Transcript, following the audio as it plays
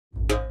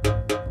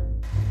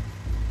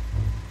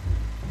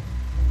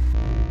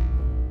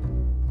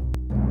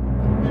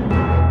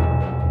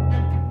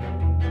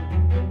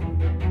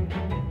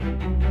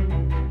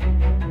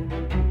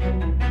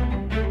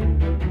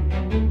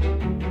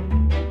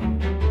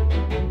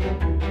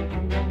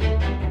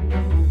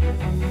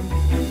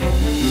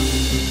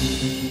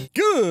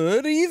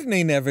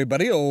evening,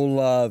 everybody.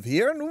 Ollamh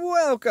here, and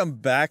welcome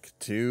back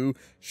to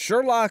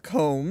Sherlock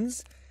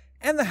Holmes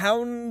and the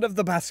Hound of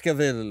the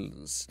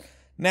Baskervilles.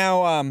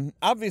 Now,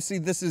 obviously,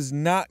 this is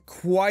not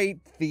quite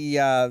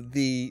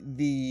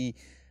the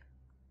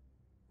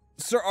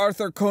Sir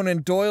Arthur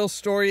Conan Doyle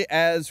story,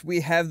 as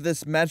we have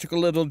this magical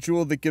little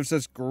jewel that gives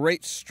us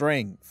great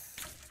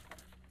strength.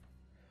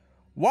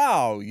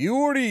 Wow, you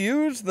already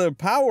used the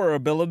power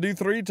ability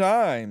 3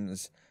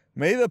 times.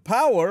 May the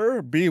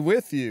power be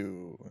with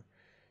you.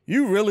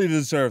 You really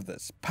deserve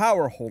this.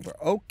 Power holder.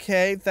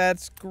 Okay,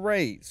 that's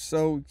great.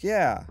 So,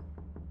 yeah.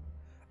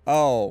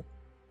 Oh.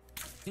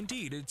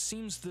 Indeed, it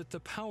seems that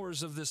the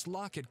powers of this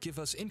locket give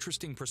us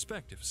interesting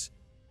perspectives.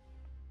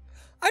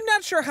 I'm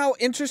not sure how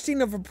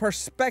interesting of a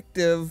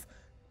perspective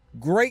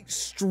great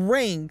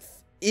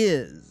strength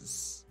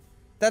is.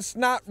 That's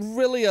not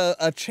really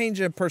a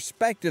change in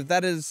perspective.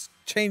 That is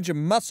change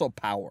in muscle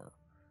power.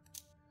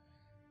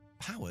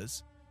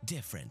 Powers?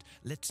 Different.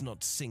 Let's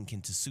not sink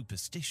into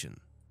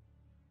superstition.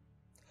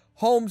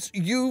 Holmes,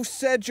 you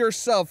said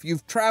yourself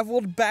you've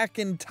traveled back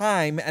in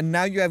time and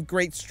now you have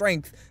great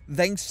strength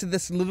thanks to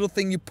this little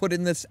thing you put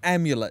in this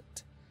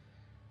amulet.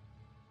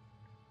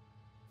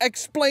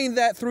 Explain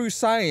that through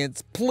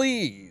science,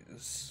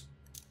 please.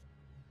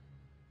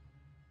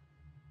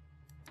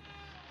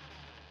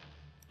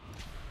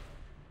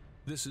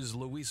 This is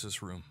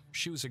Louisa's room.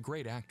 She was a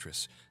great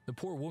actress. The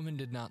poor woman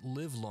did not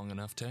live long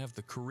enough to have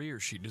the career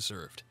she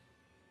deserved.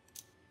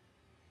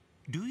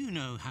 Do you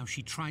know how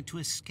she tried to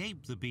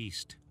escape the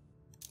beast?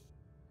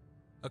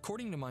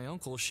 According to my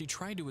uncle, she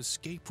tried to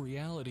escape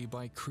reality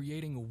by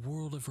creating a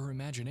world of her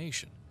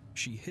imagination.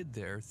 She hid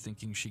there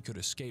thinking she could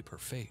escape her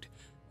fate,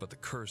 but the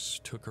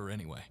curse took her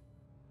anyway.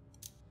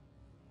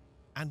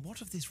 And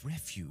what of this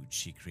refuge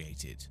she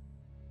created?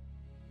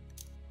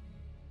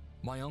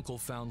 My uncle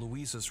found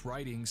Louisa's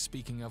writing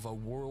speaking of a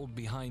world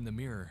behind the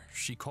mirror.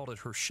 She called it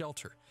her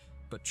shelter,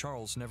 but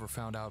Charles never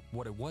found out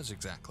what it was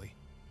exactly.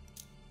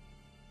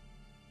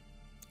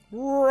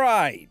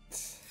 Right.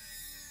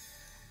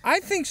 I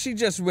think she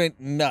just went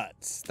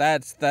nuts.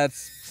 That's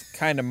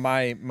kind of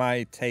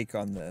my take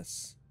on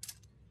this.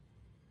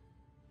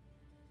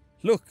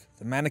 Look,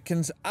 the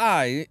mannequin's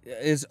eye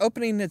is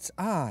opening its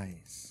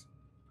eyes.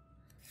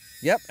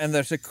 Yep, and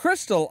there's a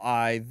crystal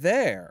eye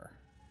there.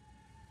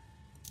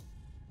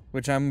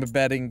 Which I'm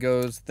betting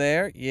goes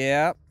there.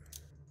 Yep.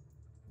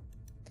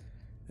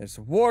 There's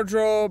a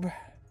wardrobe.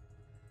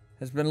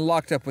 Has been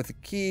locked up with a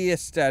key, a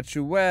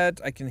statuette.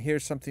 I can hear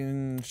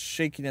something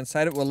shaking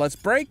inside it. Well, let's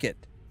break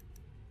it.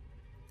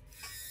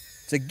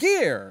 It's a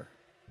gear.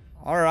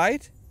 All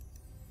right.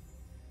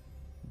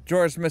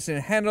 Drawer's missing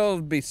a handle.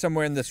 It'll be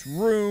somewhere in this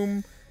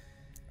room.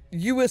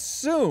 You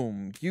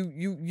assume.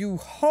 You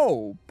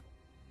hope.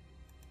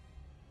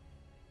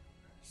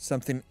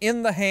 Something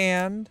in the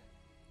hand.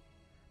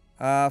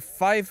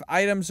 5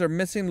 items are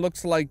missing.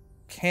 Looks like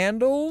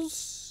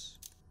candles.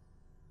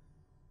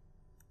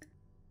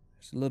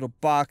 There's a little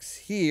box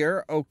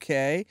here.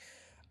 Okay.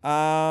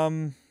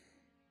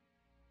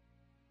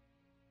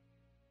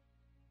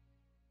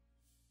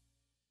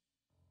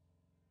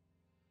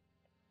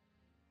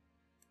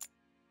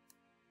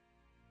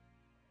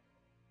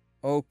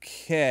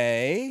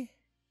 Okay.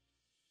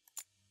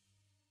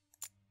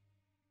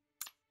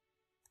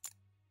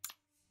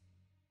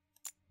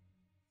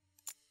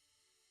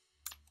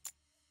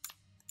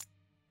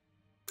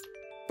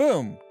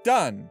 Boom.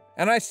 Done.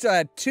 And I still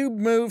had 2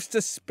 moves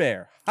to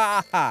spare.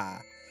 Ha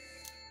ha.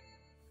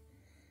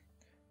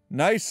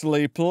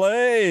 Nicely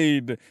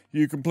played.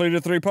 You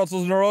completed 3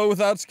 puzzles in a row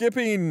without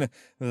skipping.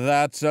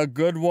 That's a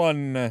good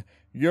one.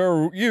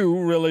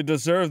 You really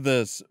deserve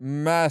this,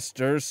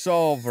 Master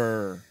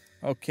Solver.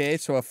 Okay,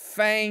 so a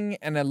fang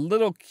and a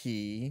little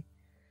key.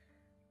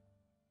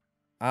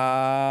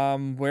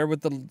 Where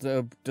would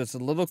does the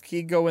little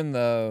key go in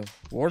the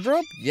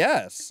wardrobe?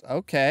 Yes.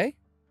 Okay.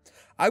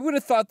 I would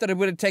have thought that it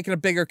would have taken a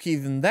bigger key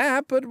than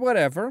that, but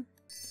whatever.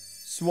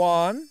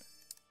 Swan.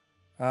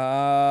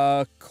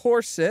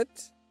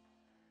 Corset.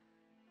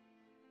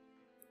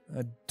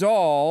 A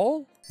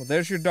doll. Well,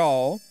 there's your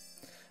doll.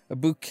 A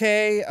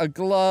bouquet, a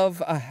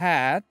glove, a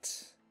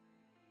hat.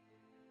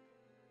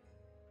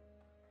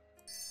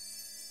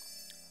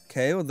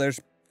 Okay, well, there's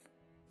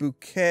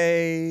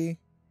bouquet.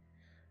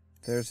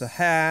 There's a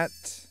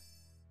hat.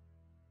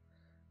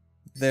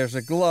 There's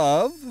a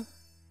glove.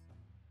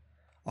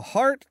 A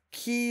heart,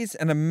 keys,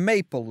 and a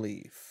maple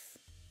leaf.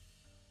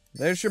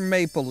 There's your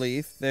maple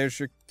leaf. There's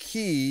your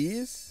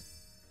keys.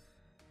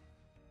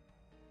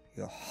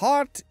 Your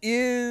heart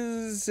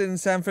is in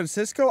San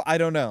Francisco? I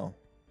don't know.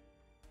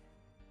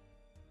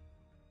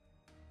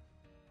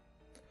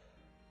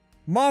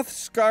 Moth,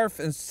 scarf,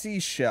 and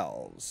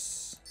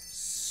seashells.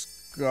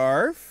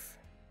 Scarf.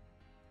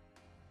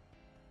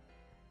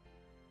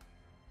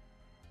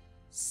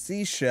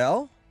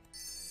 Seashell.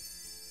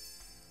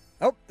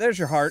 Oh, there's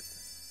your heart.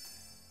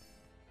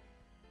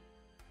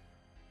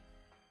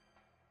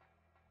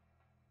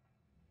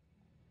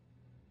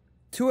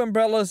 Two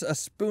umbrellas, a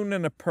spoon,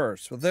 and a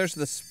purse. Well, there's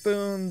the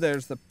spoon,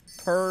 there's the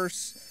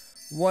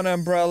purse, one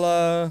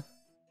umbrella.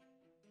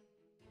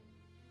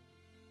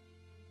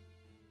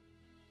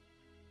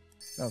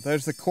 Oh,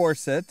 there's the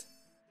corset.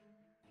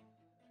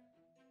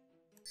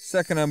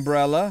 Second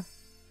umbrella.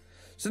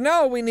 So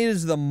now all we need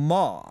is the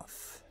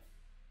moth.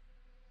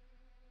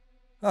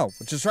 Oh,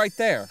 which is right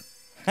there.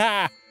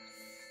 Ha!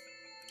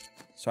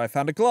 So I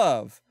found a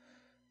glove.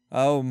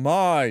 Oh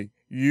my,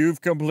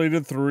 you've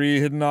completed 3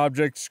 hidden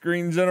object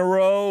screens in a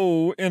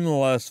row in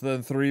less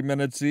than 3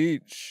 minutes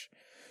each.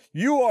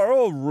 You are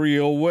a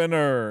real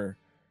winner.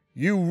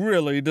 You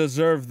really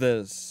deserve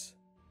this.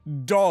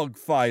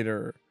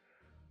 Dogfighter.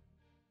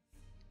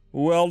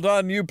 Well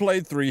done, you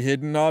played 3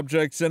 hidden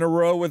objects in a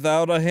row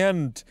without a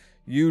hint.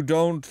 You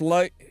don't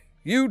like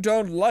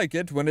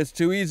it when it's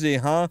too easy,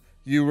 huh?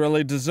 You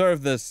really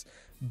deserve this.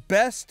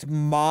 Best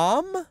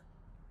mom?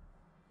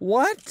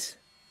 What?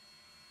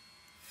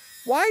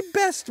 Why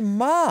best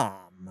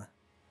mom?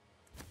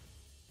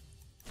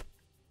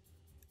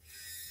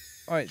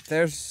 Alright,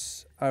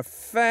 there's a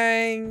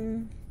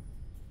fang.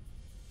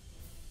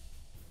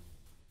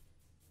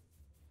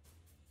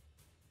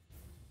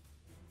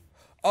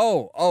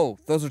 Oh,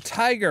 those are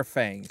tiger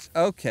fangs.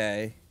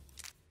 Okay.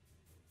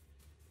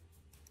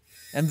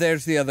 And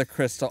there's the other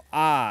crystal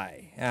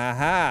eye.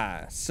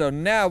 Aha. So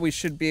now we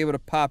should be able to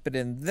pop it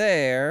in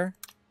there.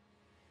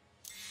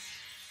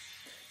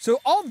 So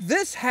all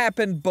this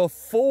happened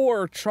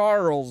before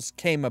Charles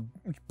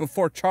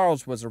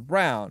was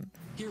around.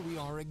 Here we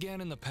are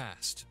again in the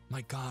past.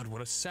 My God, what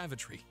a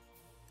savagery.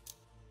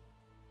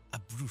 A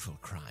brutal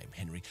crime,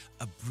 Henry.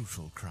 A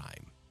brutal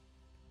crime.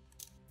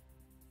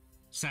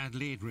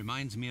 Sadly, it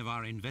reminds me of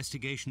our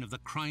investigation of the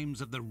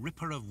crimes of the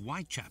Ripper of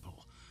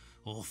Whitechapel.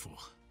 Awful.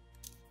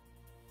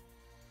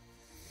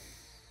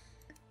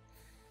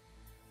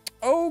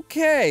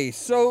 Okay,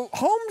 so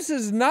Holmes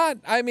is not,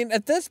 I mean,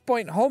 at this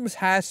point, Holmes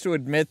has to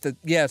admit that,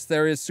 yes,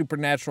 there is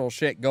supernatural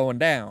shit going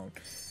down.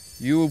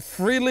 You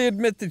freely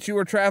admit that you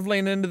were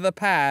traveling into the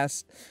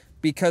past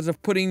because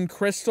of putting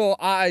crystal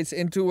eyes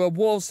into a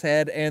wolf's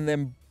head and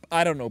then,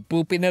 I don't know,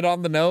 booping it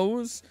on the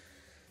nose?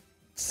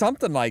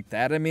 Something like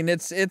that. I mean,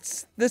 this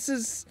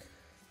is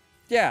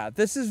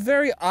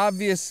very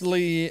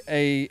obviously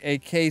a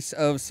case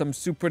of some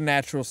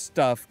supernatural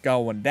stuff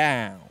going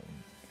down.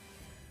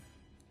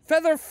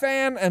 Feather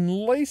fan and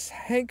lace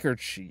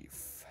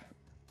handkerchief.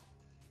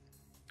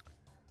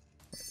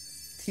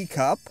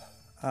 Teacup.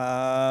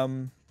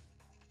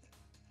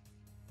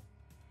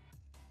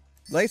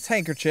 Lace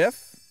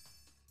handkerchief.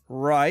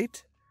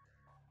 Right.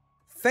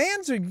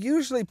 Fans are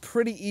usually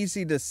pretty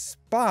easy to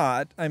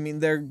spot. I mean,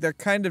 they're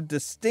kind of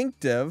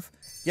distinctive.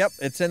 Yep,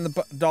 it's in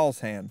the doll's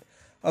hand.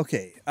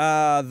 Okay.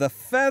 The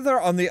feather,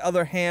 on the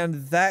other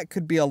hand, that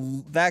could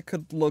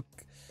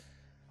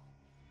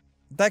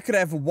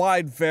have a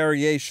wide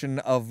variation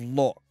of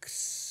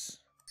looks.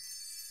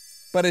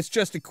 But it's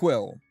just a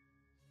quill.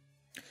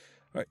 All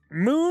right.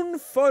 Moon,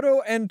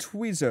 photo, and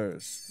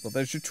tweezers. Well,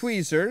 there's your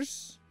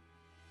tweezers.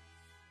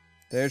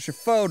 There's your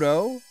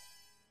photo.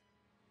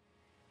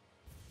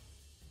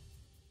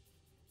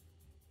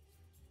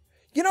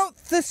 You know,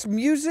 this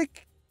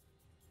music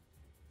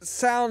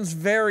sounds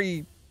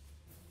very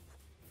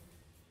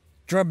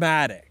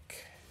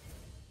dramatic.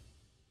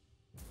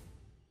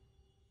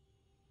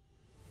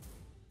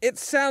 It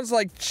sounds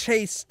like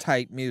chase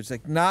type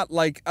music, not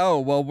like, oh,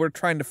 well, we're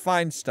trying to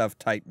find stuff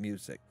type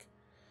music.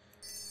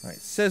 All right,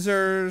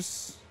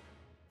 scissors,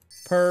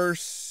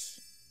 purse.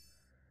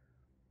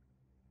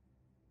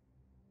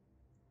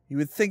 You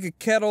would think a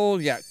kettle.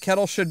 Yeah,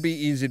 kettle should be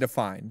easy to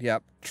find.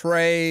 Yep.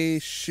 Tray,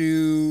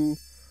 shoe,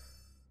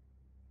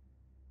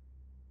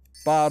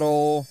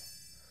 bottle.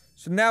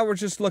 So now we're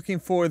just looking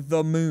for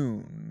the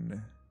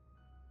moon.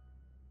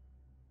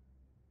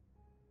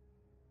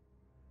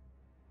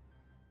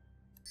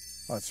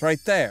 Oh, it's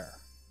right there.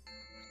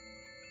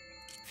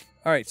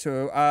 All right,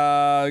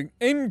 so,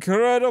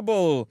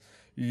 incredible.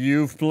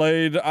 You've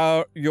played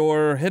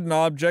your hidden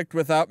object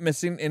without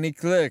missing any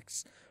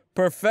clicks.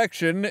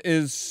 Perfection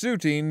is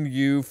suiting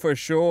you for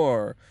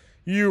sure.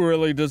 You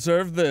really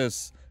deserve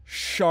this,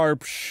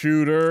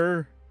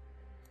 sharpshooter.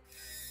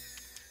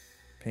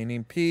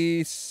 Painting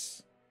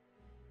piece.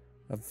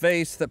 A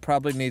vase that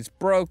probably needs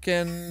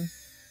broken.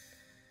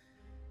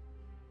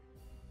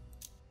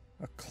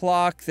 A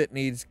clock that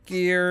needs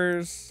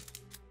gears.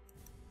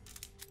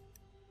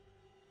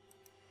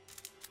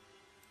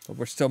 But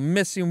we're still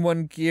missing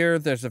one gear.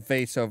 There's a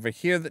vase over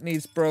here that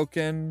needs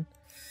broken.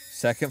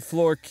 Second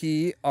floor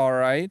key. All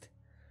right.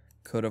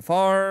 Coat of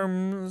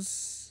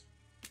arms.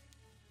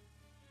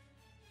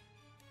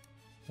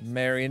 A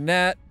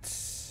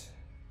marionette.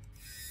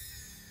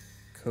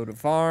 Coat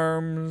of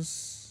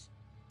arms.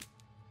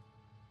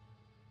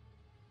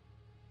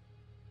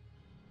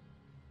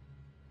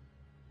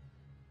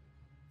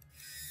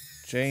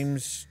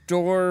 James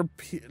door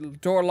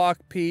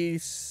lock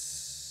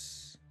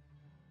piece.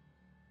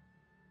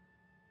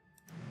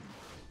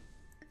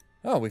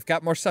 Oh, we've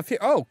got more stuff here.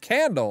 Oh,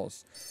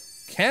 candles.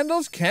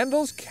 Candles,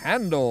 candles,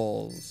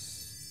 candles.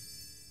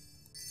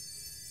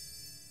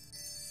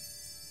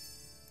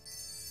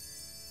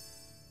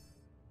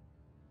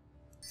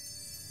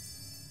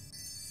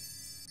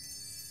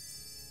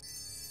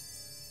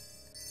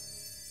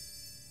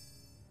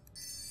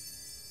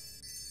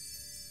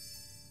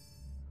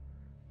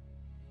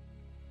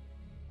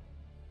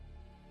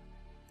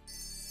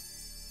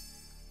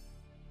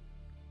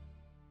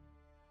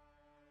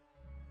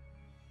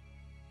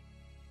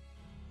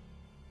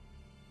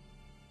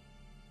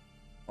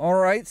 All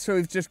right, so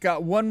we've just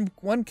got one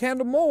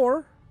candle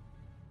more.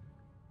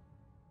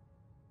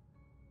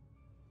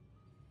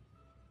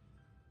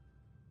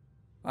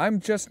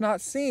 I'm just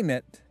not seeing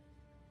it.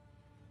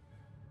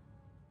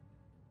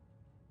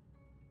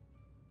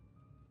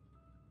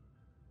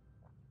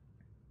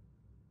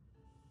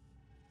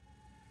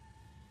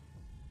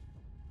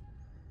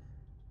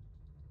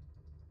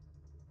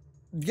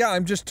 Yeah,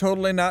 I'm just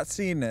totally not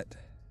seeing it.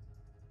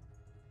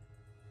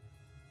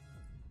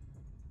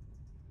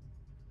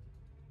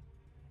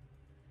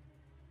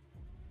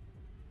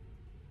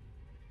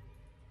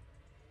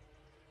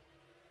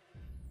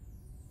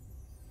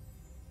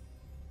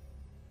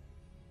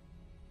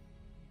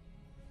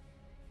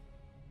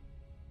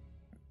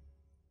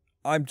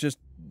 I'm just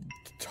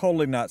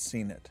totally not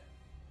seeing it.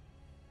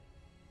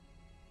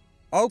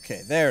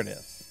 Okay, there it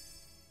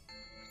is.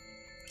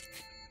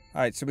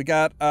 Alright, so we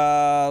got,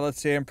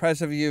 let's see,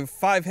 impressive. You have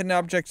 5 hidden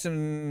objects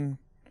and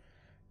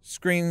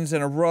screens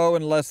in a row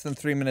in less than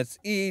 3 minutes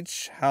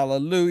each.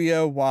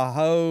 Hallelujah,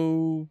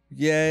 wahoo,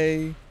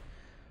 yay.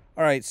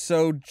 Alright,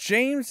 so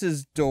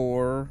James's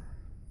door.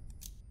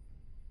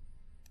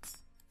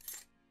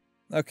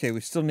 Okay,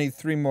 we still need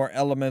 3 more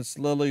elements.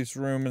 Lily's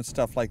room and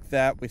stuff like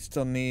that. We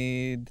still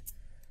need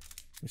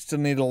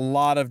a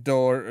lot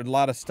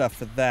of stuff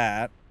for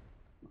that.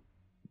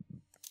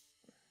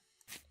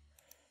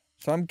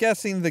 So I'm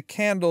guessing the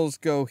candles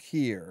go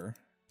here.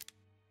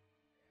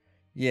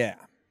 Yeah.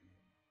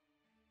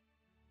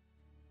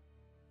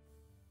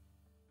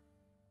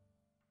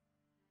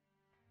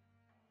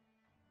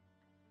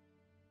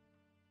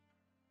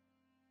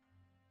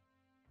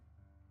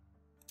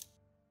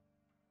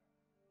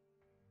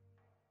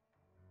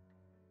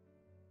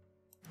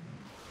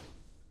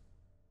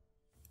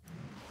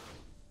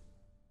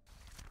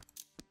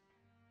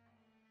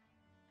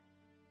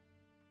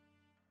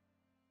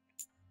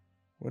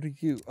 What are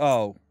you?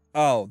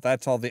 Oh,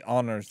 that's all the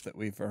honors that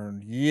we've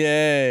earned.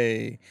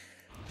 Yay.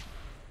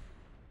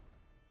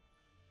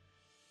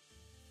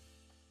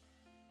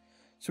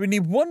 So we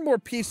need one more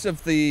piece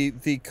of the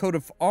coat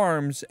of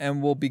arms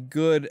and we'll be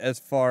good as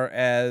far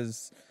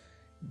as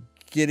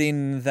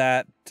getting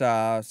that,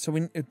 so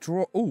we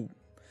draw, ooh.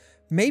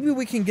 Maybe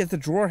we can get the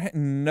drawer,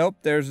 nope,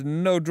 there's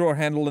no drawer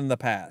handle in the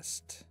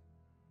past.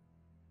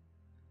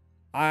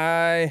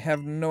 I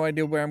have no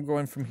idea where I'm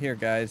going from here,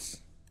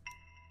 guys.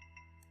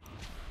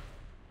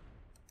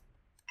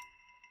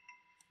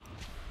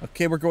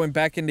 Okay, we're going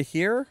back into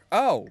here?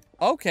 Oh,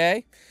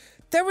 okay.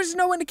 There was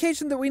no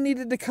indication that we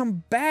needed to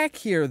come back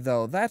here,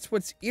 though. That's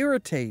what's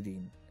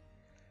irritating.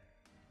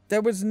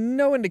 There was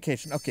no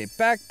indication. Okay,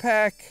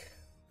 backpack,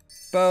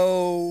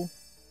 bow,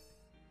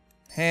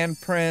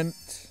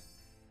 handprint,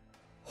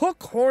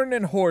 hook, horn,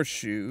 and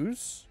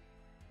horseshoes.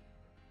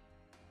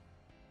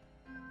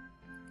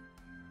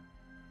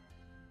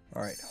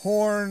 All right,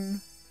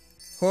 horn,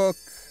 hook,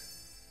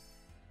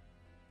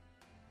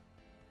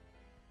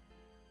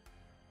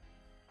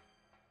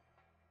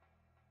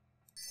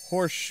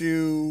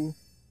 horseshoe,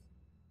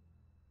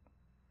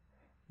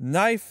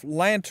 knife,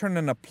 lantern,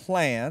 and a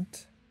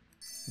plant.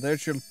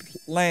 There's your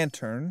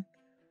lantern.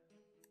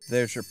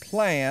 There's your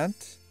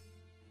plant.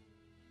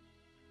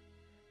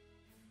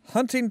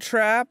 Hunting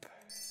trap,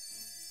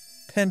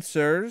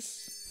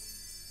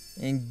 pincers,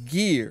 and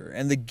gear.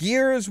 And the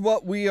gear is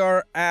what we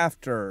are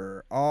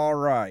after. All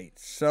right.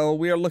 So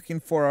we are looking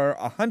for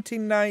a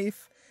hunting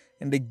knife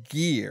and a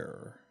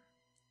gear.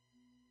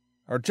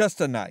 Or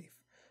just a knife.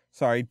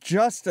 Sorry,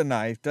 just a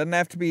knife. Doesn't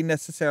have to be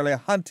necessarily a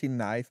hunting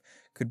knife.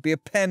 Could be a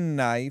pen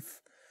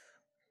knife.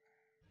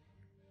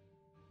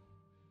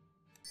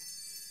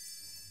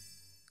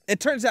 It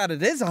turns out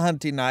it is a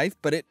hunting knife,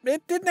 but it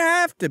didn't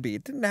have to be.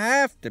 It didn't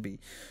have to be.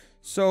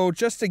 So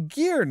just a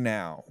gear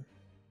now.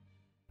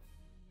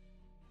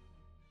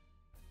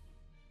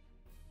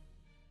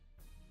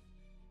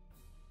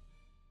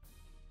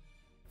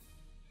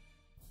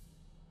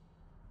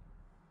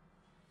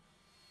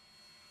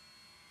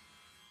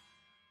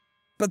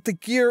 But the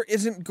gear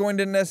isn't going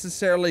to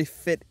necessarily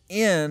fit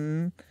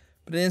in,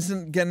 but it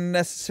isn't going to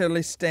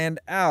necessarily stand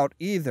out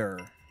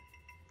either.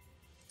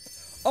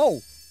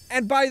 Oh,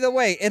 and by the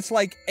way, it's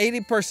like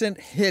 80%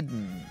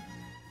 hidden.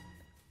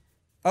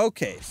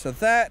 Okay, so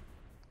that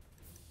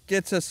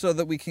gets us so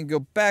that we can go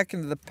back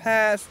into the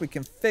past. We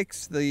can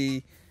fix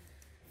the...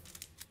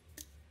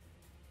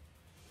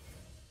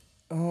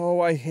 Oh,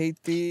 I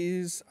hate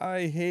these.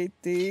 I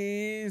hate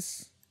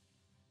these.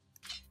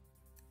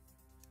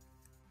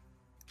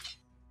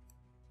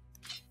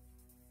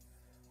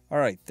 All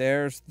right,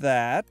 there's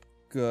that.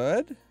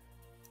 Good.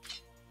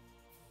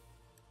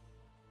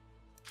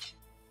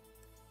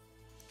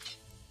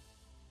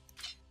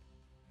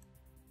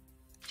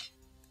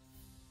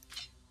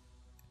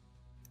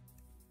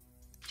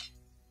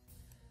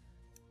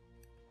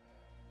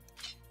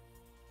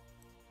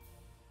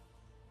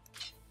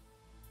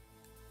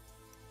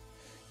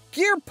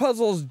 Gear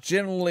puzzles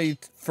generally,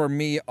 for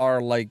me,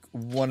 are like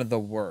one of the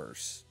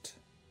worst.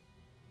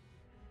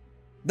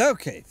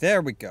 Okay,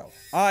 there we go.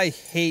 I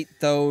hate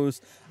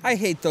those. I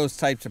hate those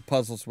types of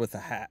puzzles with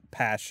a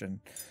passion.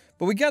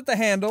 But we got the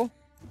handle.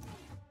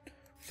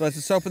 So let's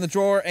just open the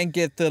drawer and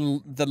get the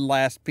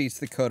last piece,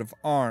 the coat of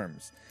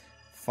arms.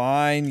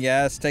 Fine,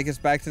 yes. Take us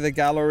back to the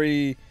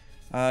gallery.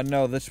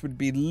 No, this would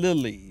be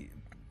Lily.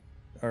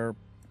 Or...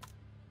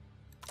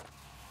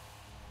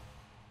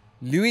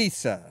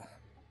 Louisa.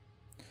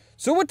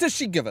 So what does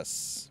she give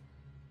us?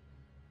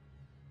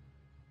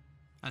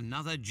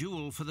 Another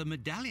jewel for the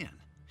medallion.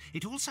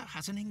 It also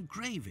has an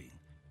engraving.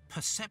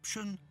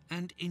 Perception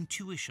and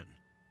intuition.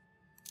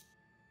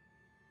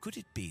 Could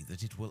it be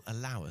that it will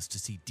allow us to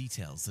see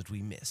details that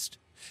we missed?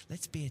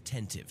 Let's be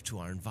attentive to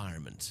our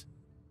environment.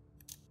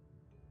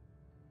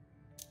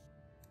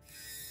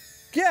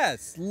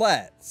 Yes,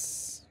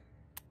 let's.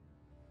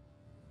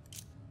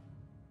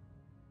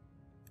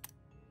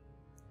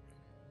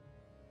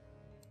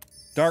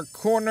 Dark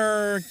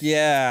corner,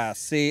 yeah,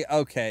 see,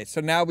 okay. So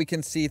now we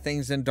can see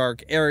things in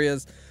dark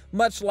areas,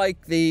 much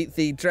like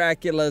the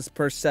Dracula's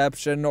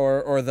perception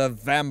or the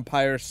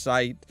vampire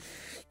sight.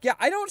 Yeah,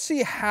 I don't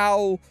see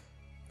how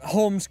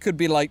Holmes could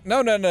be like,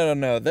 no.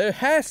 There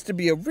has to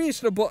be a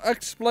reasonable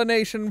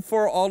explanation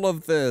for all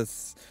of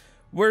this.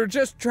 We're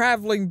just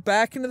traveling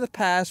back into the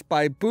past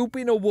by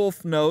booping a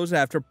wolf nose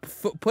after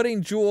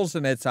putting jewels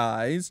in its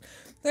eyes.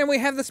 And we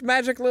have this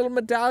magic little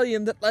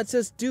medallion that lets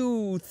us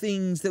do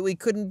things that we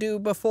couldn't do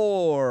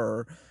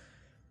before.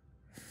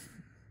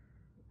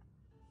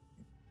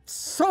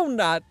 So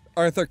not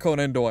Arthur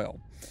Conan Doyle.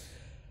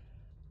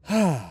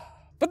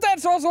 But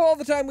that's also all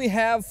the time we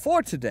have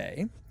for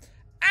today.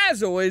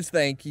 As always,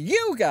 thank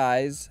you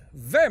guys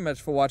very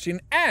much for watching,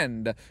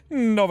 and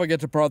don't forget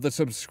to press the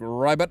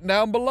subscribe button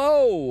down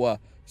below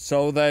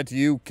so that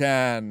you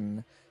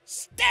can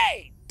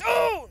stay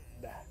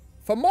tuned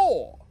for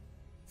more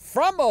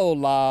from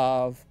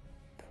Ollamh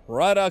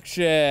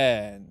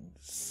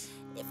Productions.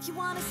 If you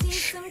wanna see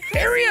some crazy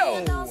Cheerio!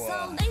 and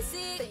also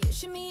lazy, then you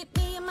should meet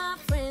me and my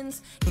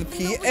friends. The Even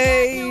though we got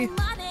no PA.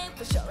 money,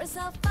 we sure as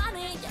hell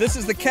funny. Yeah, This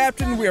is the everything's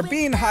captain. We are fun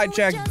being without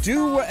hijacked. just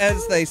Do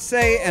as they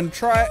say and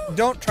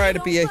don't try to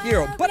be a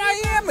hero. But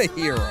I am a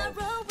hero.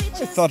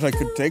 I thought I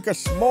could take a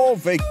small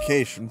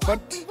vacation, but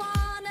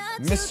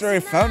mystery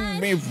found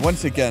me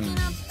once again.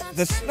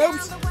 The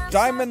Snopes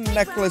diamond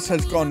necklace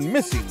has gone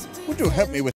missing. Would you help me with